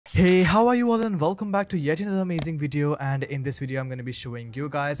Hey, how are you all, and welcome back to yet another amazing video. And in this video I'm going to be showing you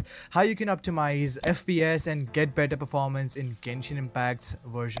guys how you can optimize FPS and get better performance in Genshin Impact's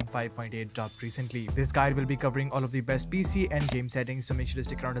version 5.8 dropped recently. This guide will be covering all of the best PC and game settings, so make sure to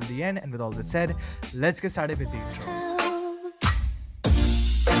stick around until the end. And with all that said, let's get started with the intro.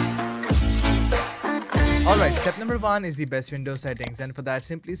 Alright, step number 1 is the best Windows settings, and for that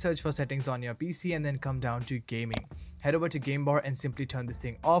simply search for settings on your PC and then come down to gaming. Head over to game bar and simply turn this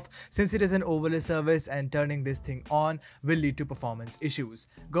thing off, since it is an overlay service and turning this thing on will lead to performance issues.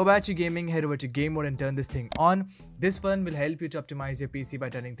 Go back to gaming, head over to game mode and turn this thing on. This one will help you to optimize your PC by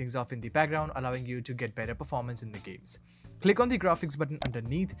turning things off in the background, allowing you to get better performance in the games. Click on the graphics button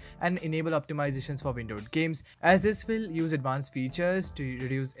underneath and enable optimizations for windowed games, as this will use advanced features to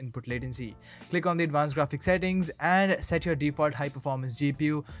reduce input latency. Click on the advanced graphics settings and set your default high performance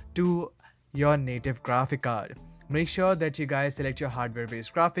GPU to your native graphic card. Make sure that you guys select your hardware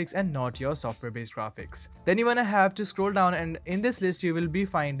based graphics and not your software based graphics. Then you wanna have to scroll down, and in this list you will be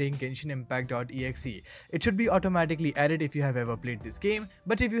finding Genshin Impact.exe. It should be automatically added if you have ever played this game,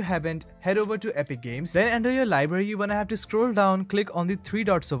 but if you haven't, head over to Epic Games. Then under your library you wanna have to scroll down, click on the three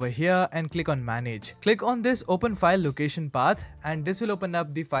dots over here and click on manage. Click on this open file location path and this will open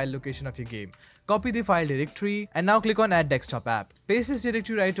up the file location of your game. Copy the file directory and now click on add desktop app. Paste this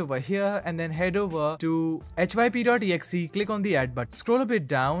directory right over here and then head over to hyp.exe, click on the add button. Scroll a bit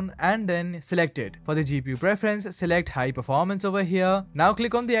down and then select it. For the GPU preference, select high performance over here. Now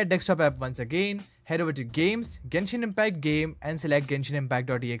click on the add desktop app once again. Head over to games, Genshin Impact game and select Genshin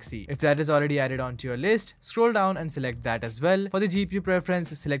Impact.exe. If that is already added onto your list, scroll down and select that as well. For the GPU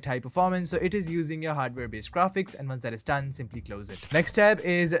preference, select high performance, so it is using your hardware based graphics, and once that is done, simply close it. Next tab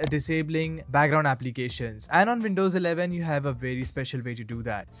is disabling background applications, and on Windows 11 you have a very special way to do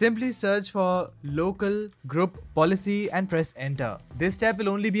that. Simply search for local group policy and press enter. This tab will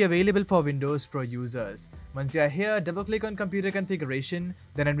only be available for Windows Pro users. Once you are here, double click on computer configuration,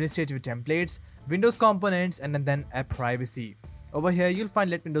 then administrative templates, Windows components, and then app privacy. Over here you'll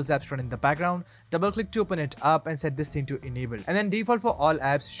find let Windows apps run in the background. Double click to open it up and set this thing to enable. And then default for all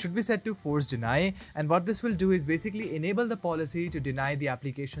apps should be set to force deny, and what this will do is basically enable the policy to deny the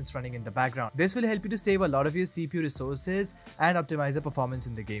applications running in the background. This will help you to save a lot of your CPU resources and optimize the performance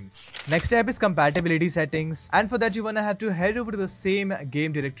in the games. Next tab is compatibility settings, and for that you wanna have to head over to the same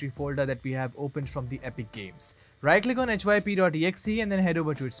game directory folder that we have opened from the Epic Games. Right click on hyp.exe and then head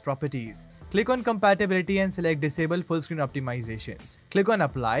over to its properties. Click on compatibility and select disable full screen optimizations. Click on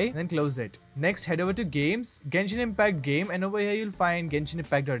apply and then close it. Next head over to games, Genshin Impact game, and over here you'll find Genshin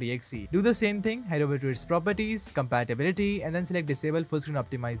Impact.exe. Do the same thing, head over to its properties, compatibility, and then select disable full screen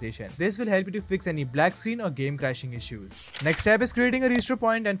optimization. This will help you to fix any black screen or game crashing issues. Next step is creating a restore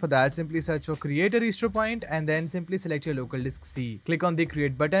point, and for that simply search for create a restore point and then simply select your local disk C. Click on the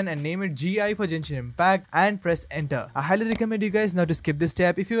create button and name it GI for Genshin Impact and press enter. I highly recommend you guys not to skip this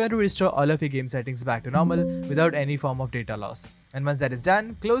step if you want to restore all of your game settings back to normal without any form of data loss. And once that is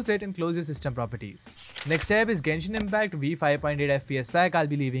done, close it and close your system properties. Next tab is Genshin Impact v5.8 FPS pack. I'll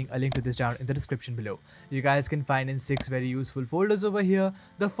be leaving a link to this down in the description below. You guys can find in 6 very useful folders over here.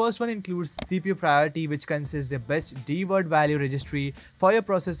 The first one includes CPU priority, which consists the best D-word value registry for your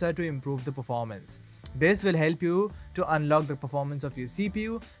processor to improve the performance. This will help you to unlock the performance of your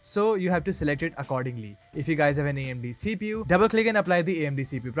CPU, so you have to select it accordingly. If you guys have an AMD CPU, double click and apply the AMD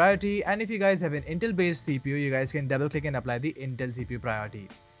CPU priority, and if you guys have an Intel based CPU, you guys can double click and apply the Intel CPU priority.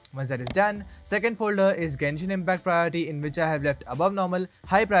 Once that is done, second folder is Genshin Impact priority, in which I have left above normal,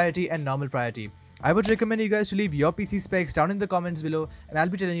 high priority and normal priority. I would recommend you guys to leave your PC specs down in the comments below, and I'll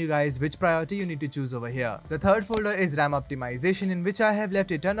be telling you guys which priority you need to choose over here. The third folder is RAM optimization, in which I have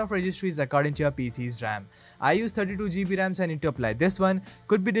left a ton of registries according to your PC's RAM. I use 32 GB RAM, so I need to apply this one.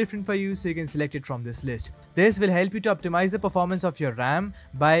 Could be different for you, so you can select it from this list. This will help you to optimize the performance of your RAM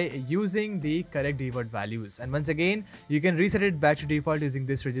by using the correct D-word values. And once again, you can reset it back to default using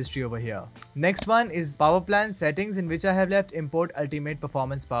this registry over here. Next one is power plan settings, in which I have left import ultimate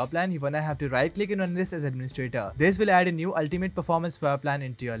performance power plan. You wanna have to right click on this as administrator. This will add a new ultimate performance power plan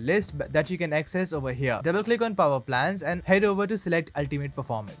into your list that you can access over here. Double click on power plans and head over to select ultimate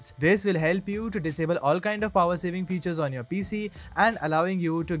performance. This will help you to disable all kind of power saving features on your PC and allowing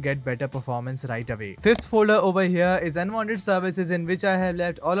you to get better performance right away. Fifth folder over here is unwanted services, in which I have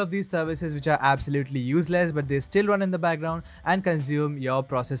left all of these services which are absolutely useless, but they still run in the background and consume your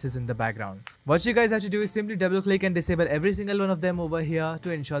processes in the background. What you guys have to do is simply double click and disable every single one of them over here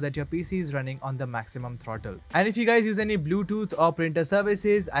to ensure that your PC is running on the the maximum throttle. And if you guys use any Bluetooth or printer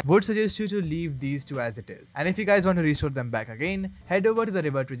services, I would suggest you to leave these two as it is. And if you guys want to restore them back again, head over to the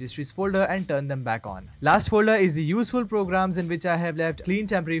revert registries folder and turn them back on. Last folder is the useful programs, in which I have left clean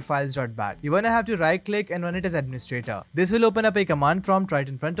temporary files.bat. You wanna have to right click and run it as administrator. This will open up a command prompt right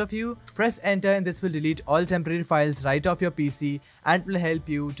in front of you. Press enter and this will delete all temporary files right off your PC and will help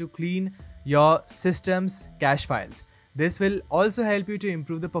you to clean your system's cache files. This will also help you to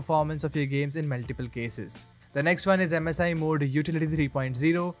improve the performance of your games in multiple cases. The next one is MSI mode utility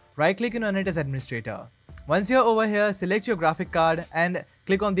 3.0. Right click and run it as administrator. Once you're over here, select your graphic card and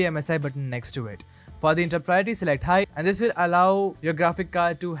click on the MSI button next to it. For the interrupt priority, select high, and this will allow your graphic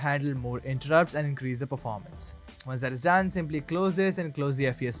card to handle more interrupts and increase the performance. Once that is done, simply close this and close the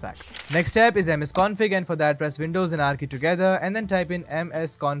FPS pack. Next step is msconfig, and for that press Windows and R key together and then type in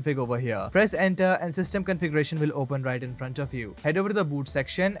msconfig over here. Press enter and system configuration will open right in front of you. Head over to the boot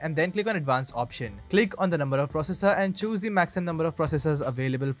section and then click on advanced option. Click on the number of processor and choose the maximum number of processors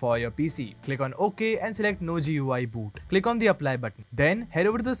available for your PC. Click on OK and select no GUI boot. Click on the apply button. Then head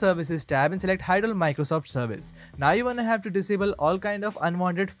over to the services tab and select hide all Microsoft service. Now you wanna have to disable all kind of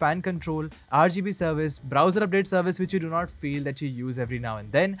unwanted fan control, RGB service, browser update service which you do not feel that you use every now and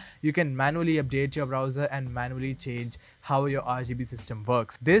then. You can manually update your browser and manually change how your RGB system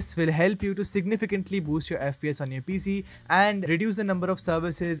works. This will help you to significantly boost your FPS on your PC and reduce the number of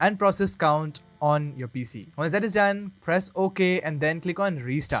services and process count on your PC. Once that is done, press OK and then click on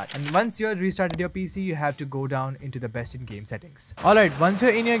restart. And once you have restarted your PC, you have to go down into the best in game settings. Alright, once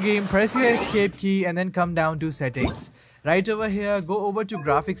you're in your game, press your escape key and then come down to settings. Right over here, go over to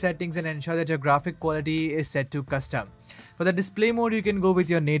graphic settings and ensure that your graphic quality is set to custom. For the display mode, you can go with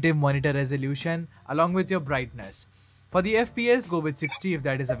your native monitor resolution along with your brightness. For the FPS, go with 60 if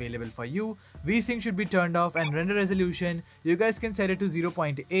that is available for you. VSync should be turned off, and render resolution, you guys can set it to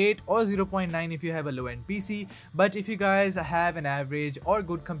 0.8 or 0.9 if you have a low-end PC. But if you guys have an average or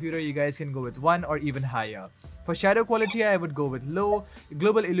good computer, you guys can go with 1 or even higher. For shadow quality, I would go with low,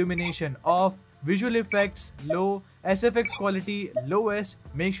 global illumination off, visual effects low, SFX quality lowest.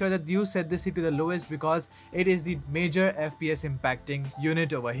 Make sure that you set this to the lowest because it is the major FPS impacting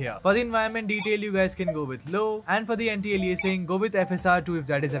unit over here. For the environment detail, you guys can go with low, and for the anti-aliasing, go with FSR2 if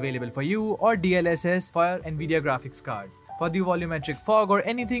that is available for you, or DLSS for Nvidia graphics card. For the volumetric fog or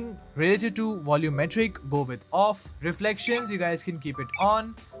anything related to volumetric, go with off. Reflections, you guys can keep it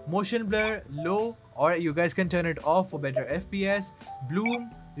on. Motion blur low, or you guys can turn it off for better FPS. Bloom,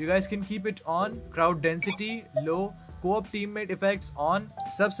 you guys can keep it on. Crowd density low. Co-op teammate effects on.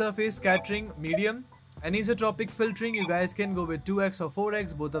 Subsurface scattering medium. Anisotropic filtering, you guys can go with 2x or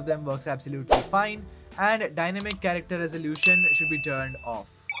 4x, both of them works absolutely fine. And dynamic character resolution should be turned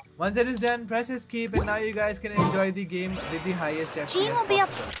off. Once that is done, press escape, and now you guys can enjoy the game with the highest FPS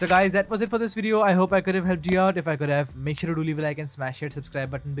possible. So guys, that was it for this video. I hope I could have helped you out. If I could have, make sure to do leave a like and smash that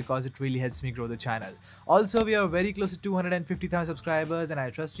subscribe button because it really helps me grow the channel. Also, we are very close to 250,000 subscribers and I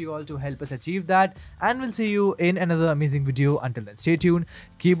trust you all to help us achieve that. And we'll see you in another amazing video. Until then, stay tuned,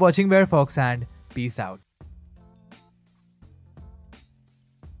 keep watching Bear Fox, and peace out.